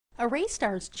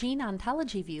ArrayStar's Gene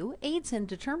Ontology View aids in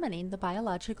determining the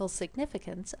biological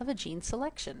significance of a gene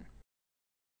selection.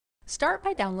 Start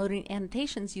by downloading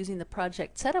annotations using the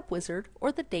Project Setup Wizard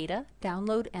or the Data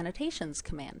Download Annotations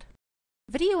command.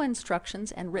 Video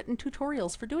instructions and written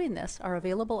tutorials for doing this are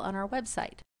available on our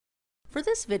website. For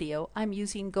this video, I'm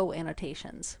using Go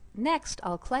annotations. Next,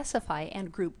 I'll classify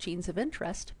and group genes of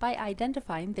interest by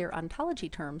identifying their ontology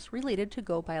terms related to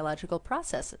Go biological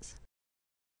processes.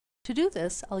 To do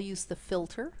this, I'll use the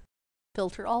Filter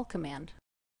All command.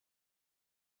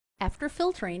 After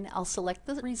filtering, I'll select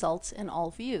the results in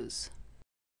all views.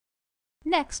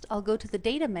 Next, I'll go to the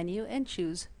Data menu and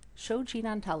choose Show Gene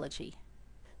Ontology.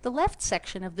 The left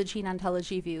section of the Gene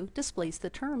Ontology view displays the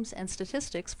terms and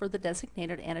statistics for the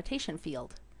designated annotation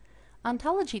field.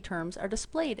 Ontology terms are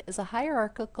displayed as a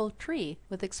hierarchical tree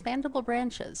with expandable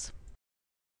branches.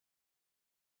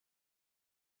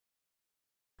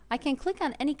 I can click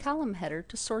on any column header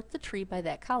to sort the tree by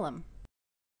that column.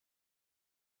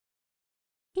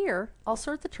 Here, I'll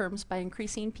sort the terms by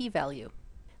increasing p-value.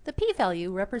 The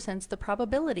p-value represents the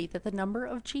probability that the number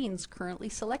of genes currently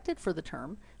selected for the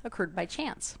term occurred by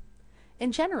chance.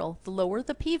 In general, the lower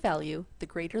the p-value, the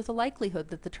greater the likelihood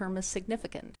that the term is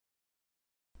significant.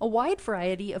 A wide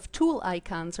variety of tool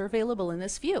icons are available in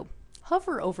this view.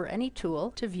 Hover over any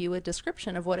tool to view a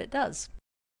description of what it does.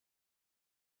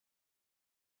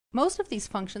 Most of these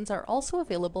functions are also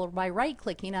available by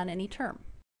right-clicking on any term.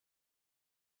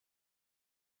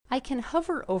 I can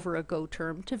hover over a Go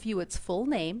term to view its full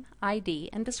name, ID,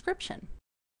 and description.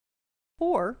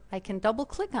 Or I can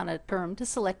double-click on a term to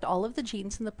select all of the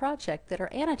genes in the project that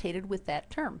are annotated with that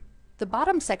term. The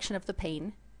bottom section of the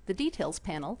pane, the Details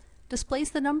panel,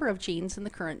 displays the number of genes in the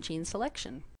current gene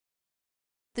selection.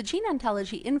 The Gene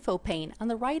Ontology Info pane on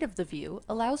the right of the view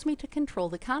allows me to control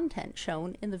the content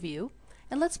shown in the view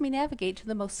and lets me navigate to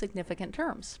the most significant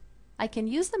terms. I can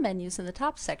use the menus in the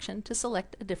top section to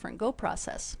select a different Go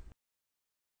process,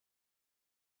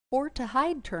 or to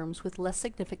hide terms with less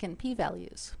significant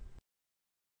p-values.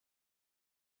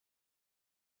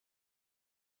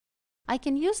 I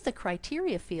can use the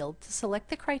Criteria field to select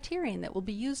the criterion that will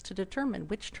be used to determine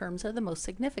which terms are the most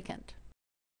significant.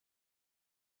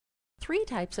 3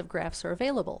 types of graphs are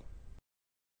available.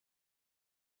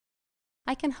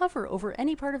 I can hover over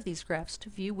any part of these graphs to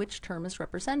view which term is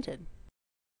represented.